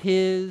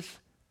his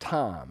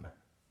time,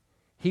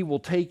 he will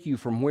take you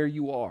from where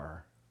you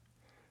are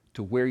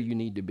to where you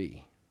need to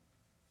be.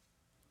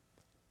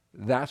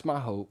 That's my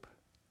hope.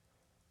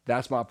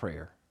 That's my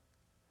prayer.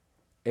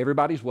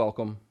 Everybody's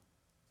welcome.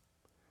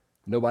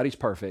 Nobody's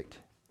perfect.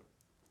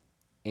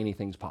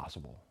 Anything's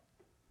possible.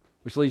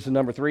 Which leads to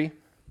number 3.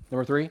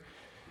 Number 3,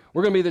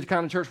 we're going to be the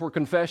kind of church where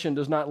confession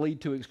does not lead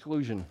to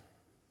exclusion.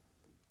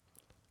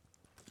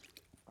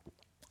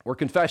 Where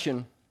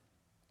confession,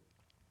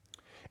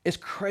 it's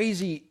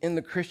crazy in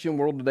the Christian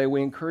world today.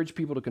 We encourage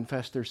people to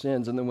confess their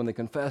sins, and then when they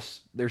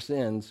confess their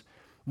sins,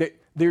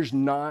 there's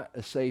not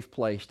a safe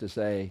place to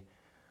say,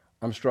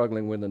 I'm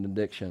struggling with an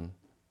addiction.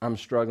 I'm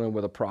struggling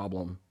with a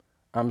problem.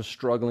 I'm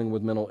struggling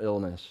with mental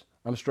illness.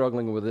 I'm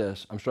struggling with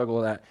this. I'm struggling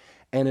with that.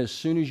 And as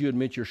soon as you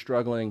admit you're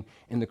struggling,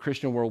 in the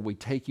Christian world, we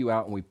take you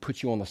out and we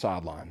put you on the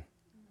sideline.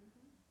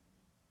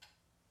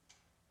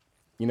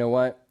 You know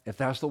what? If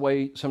that's the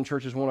way some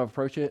churches want to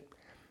approach it,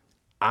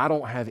 I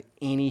don't have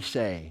any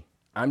say.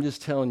 I'm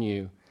just telling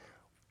you,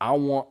 I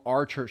want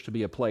our church to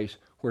be a place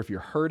where if you're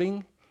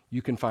hurting,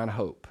 you can find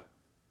hope.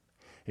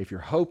 If you're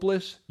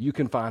hopeless, you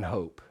can find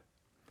hope.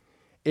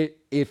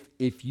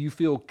 If you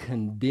feel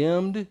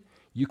condemned,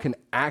 you can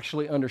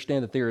actually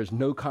understand that there is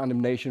no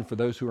condemnation for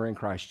those who are in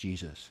Christ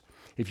Jesus.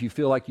 If you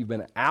feel like you've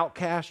been an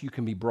outcast, you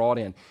can be brought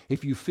in.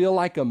 If you feel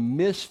like a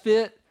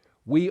misfit,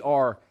 we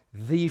are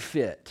the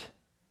fit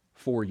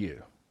for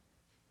you.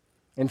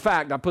 In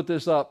fact, I put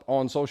this up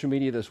on social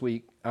media this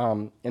week,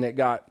 and it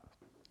got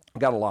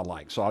a lot of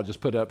likes, so I'll just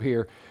put it up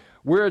here.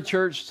 We're a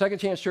church, Second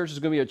Chance Church is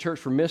going to be a church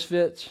for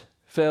misfits,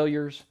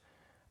 failures,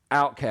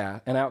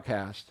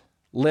 outcast,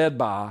 led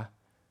by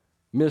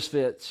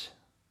misfits,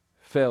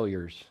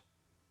 failures,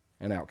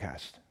 and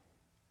outcasts.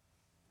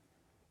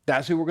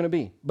 That's who we're going to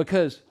be.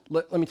 Because,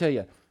 let me tell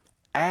you,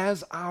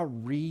 as I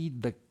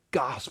read the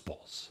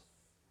Gospels,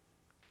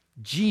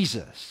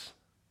 Jesus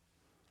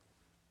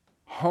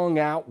hung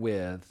out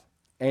with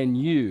and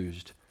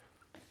used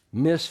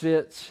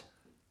misfits,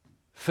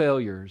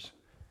 failures,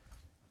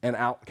 and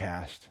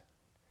outcasts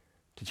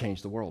to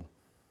change the world.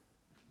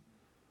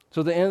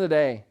 So at the end of the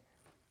day,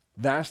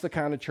 that's the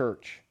kind of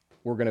church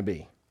we're going to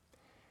be.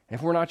 And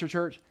if we're not your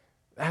church,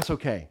 that's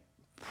okay.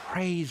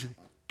 Praise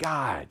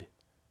God.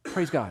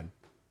 Praise God.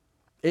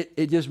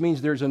 It just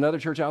means there's another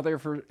church out there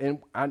and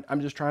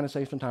I'm just trying to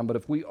save some time, but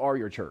if we are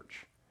your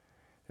church,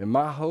 and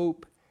my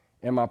hope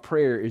and my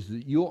prayer is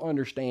that you'll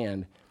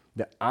understand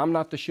that I'm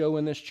not the show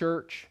in this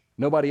church.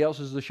 Nobody else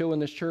is the show in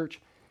this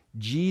church.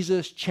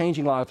 Jesus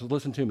changing lives,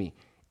 listen to me,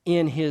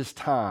 in his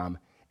time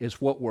is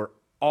what we're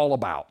all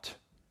about.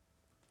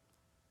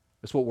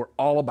 It's what we're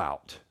all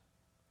about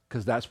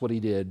because that's what he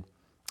did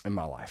in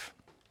my life.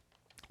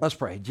 Let's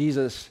pray.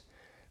 Jesus,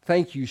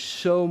 thank you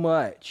so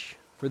much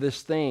for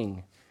this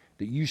thing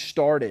that you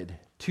started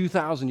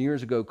 2,000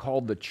 years ago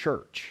called the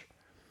church,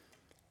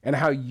 and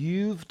how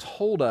you've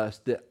told us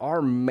that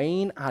our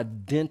main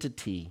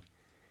identity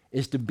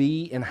is to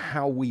be in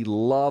how we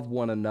love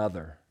one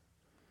another.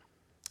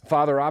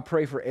 Father, I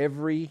pray for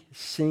every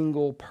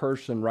single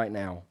person right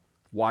now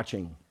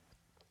watching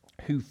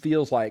who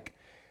feels like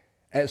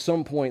at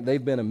some point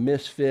they've been a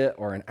misfit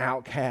or an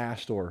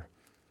outcast or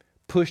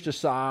pushed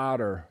aside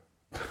or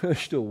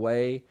pushed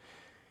away.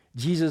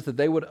 Jesus, that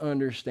they would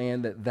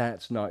understand that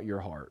that's not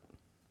your heart.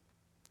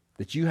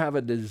 That you have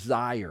a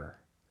desire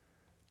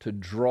to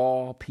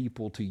draw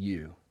people to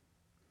you.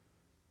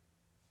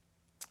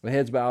 With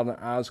heads bowed and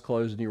eyes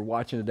closed and you're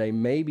watching today,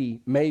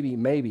 maybe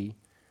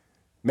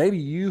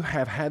you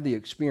have had the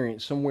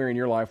experience somewhere in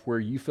your life where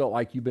you felt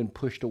like you've been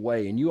pushed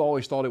away and you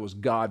always thought it was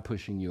God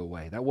pushing you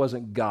away. That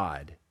wasn't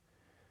God.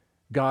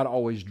 God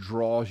always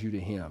draws you to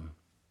him.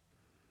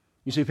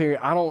 You say, Perry,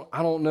 I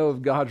don't know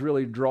if God's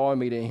really drawing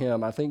me to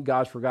him. I think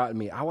God's forgotten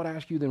me. I would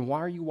ask you then,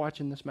 why are you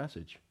watching this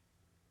message?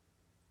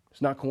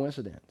 It's not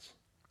coincidence.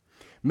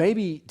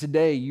 Maybe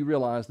today you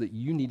realize that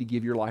you need to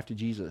give your life to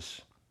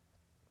Jesus.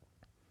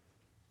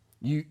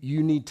 You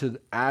need to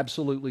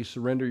absolutely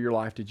surrender your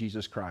life to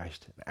Jesus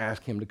Christ and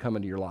ask him to come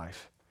into your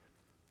life.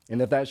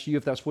 And if that's you,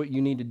 if that's what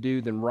you need to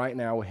do, then right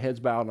now, with heads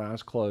bowed and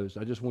eyes closed,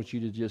 I just want you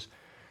to just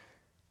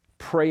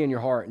pray in your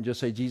heart and just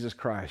say, Jesus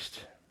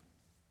Christ,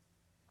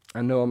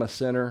 I know I'm a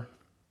sinner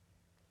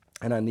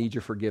and I need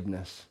your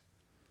forgiveness.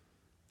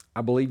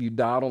 I believe you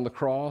died on the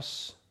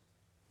cross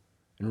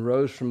and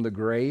rose from the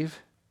grave.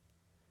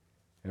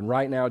 And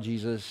right now,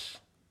 Jesus,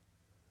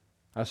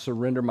 I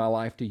surrender my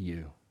life to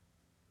you.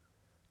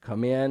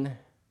 Come in,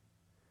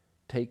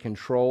 take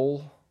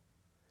control,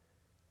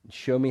 and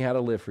show me how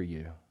to live for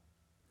you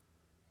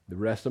the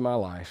rest of my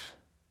life,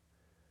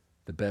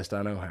 the best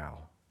I know how.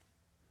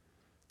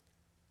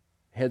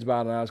 Heads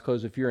bowed and eyes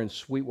closed. If you're in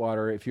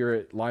Sweetwater, if you're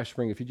at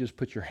LifeSpring, if you just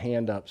put your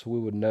hand up so we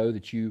would know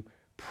that you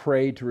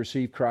prayed to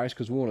receive Christ,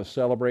 because we want to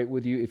celebrate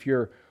with you. If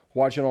you're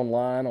watching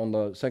online on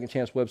the Second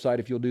Chance website,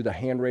 if you'll do the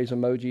hand raise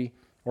emoji,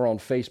 or on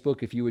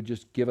Facebook, if you would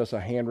just give us a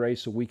hand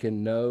raise so we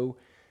can know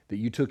that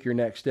you took your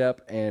next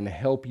step and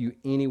help you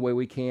any way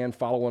we can,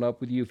 following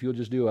up with you. If you'll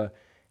just do a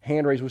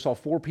hand raise. We saw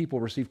 4 people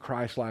receive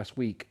Christ last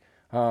week,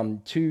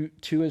 two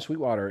in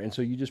Sweetwater. And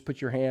so you just put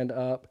your hand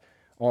up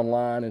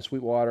online in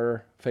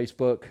Sweetwater,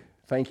 Facebook.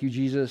 Thank you,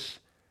 Jesus,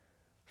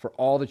 for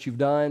all that you've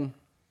done,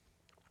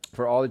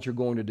 for all that you're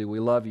going to do. We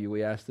love you.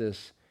 We ask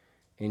this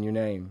in your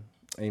name.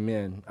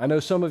 Amen. I know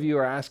some of you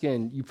are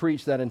asking, you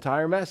preached that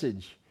entire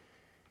message,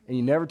 and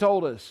you never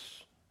told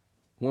us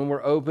when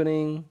we're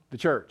opening the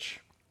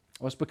church.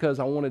 Well, it's because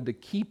I wanted to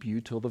keep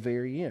you till the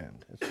very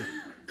end. It's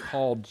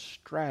called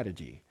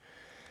strategy.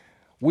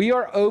 We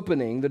are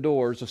opening the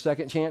doors of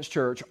Second Chance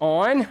Church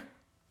on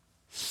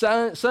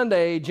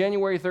Sunday,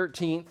 January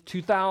 13th,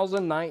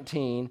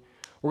 2019.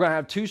 We're going to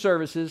have 2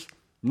 services,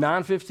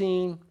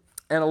 9:15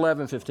 and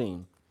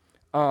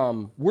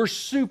 11:15. We're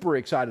super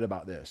excited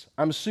about this.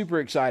 I'm super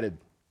excited.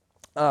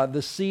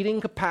 The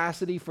seating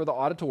capacity for the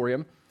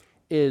auditorium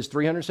is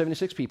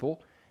 376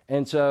 people.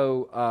 And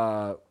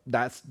so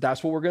that's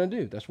what we're going to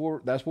do. That's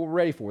what we're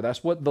ready for.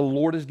 That's what the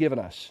Lord has given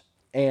us.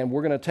 And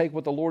we're going to take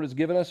what the Lord has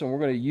given us and we're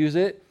going to use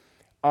it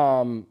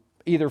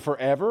either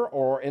forever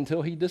or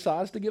until he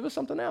decides to give us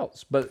something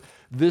else. But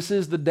this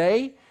is the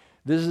day.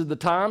 This is the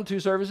time. 2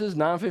 services,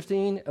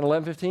 9:15 and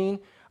 11:15.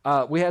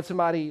 We had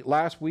somebody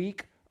last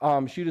week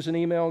shoot us an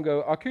email and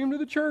go, I came to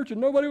the church and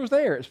nobody was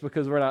there. It's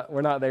because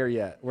we're not there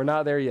yet. We're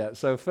not there yet.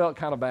 So it felt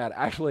kind of bad.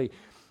 Actually,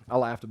 I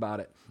laughed about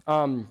it,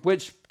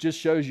 which just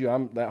shows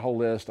you that whole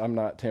list. I'm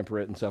not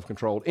temperate and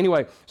self-controlled.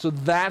 Anyway, so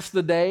that's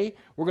the day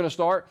we're going to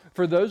start.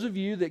 For those of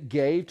you that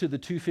gave to the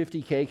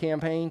 250K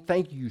campaign,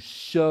 thank you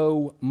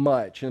so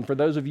much. And for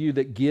those of you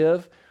that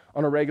give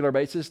on a regular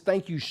basis,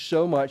 thank you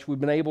so much. We've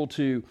been able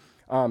to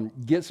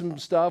get some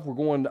stuff. We're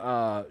going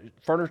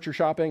furniture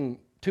shopping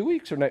 2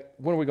 weeks or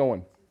when are we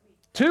going?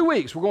 2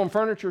 weeks. We're going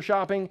furniture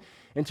shopping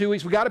in 2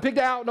 weeks. We got it picked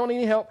out. Don't need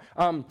any help.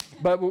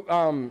 But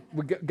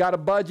we got a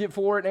budget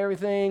for it and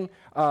everything.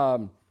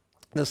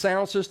 The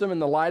sound system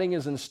and the lighting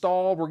is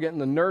installed. We're getting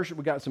the nursery.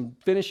 We got some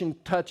finishing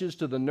touches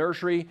to the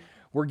nursery.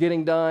 We're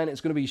getting done. It's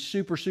going to be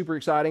super, super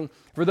exciting.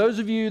 For those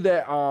of you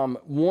that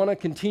want to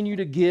continue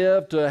to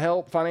give to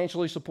help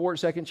financially support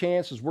Second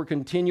Chance, as we're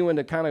continuing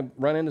to kind of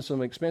run into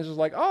some expenses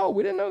like, oh,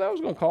 we didn't know that was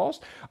going to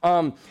cost.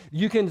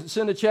 You can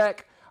send a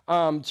check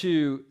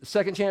to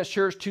Second Chance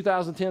Church,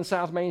 2010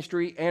 South Main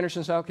Street,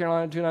 Anderson, South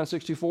Carolina,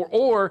 29624,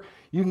 or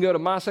you can go to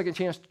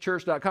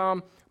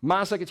mysecondchancechurch.com,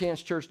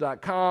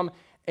 mysecondchancechurch.com,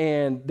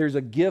 and there's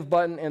a give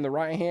button in the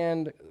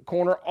right-hand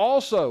corner.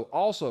 Also,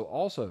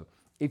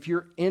 if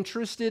you're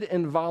interested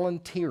in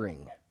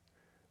volunteering,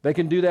 they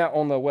can do that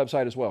on the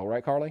website as well,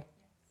 right, Carly?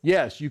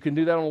 Yes, you can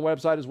do that on the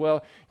website as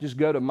well. Just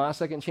go to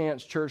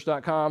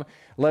mysecondchancechurch.com.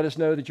 Let us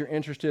know that you're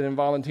interested in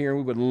volunteering.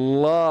 We would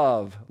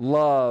love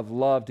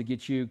to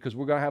get you, because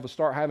we're going to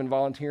start having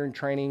volunteering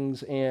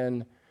trainings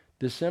in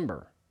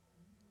December.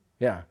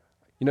 Yeah.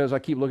 You know, as I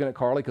keep looking at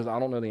Carly, because I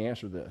don't know the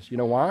answer to this. You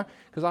know why?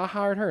 Because I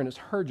hired her, and it's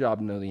her job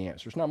to know the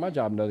answer. It's not my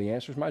job to know the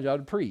answer. It's my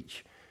job to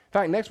preach. In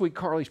fact, next week,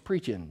 Carly's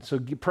preaching. So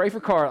pray for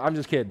Carly. I'm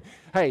just kidding.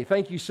 Hey,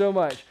 thank you so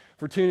much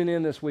for tuning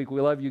in this week.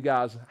 We love you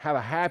guys. Have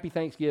a happy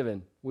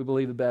Thanksgiving. We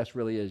believe the best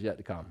really is yet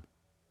to come.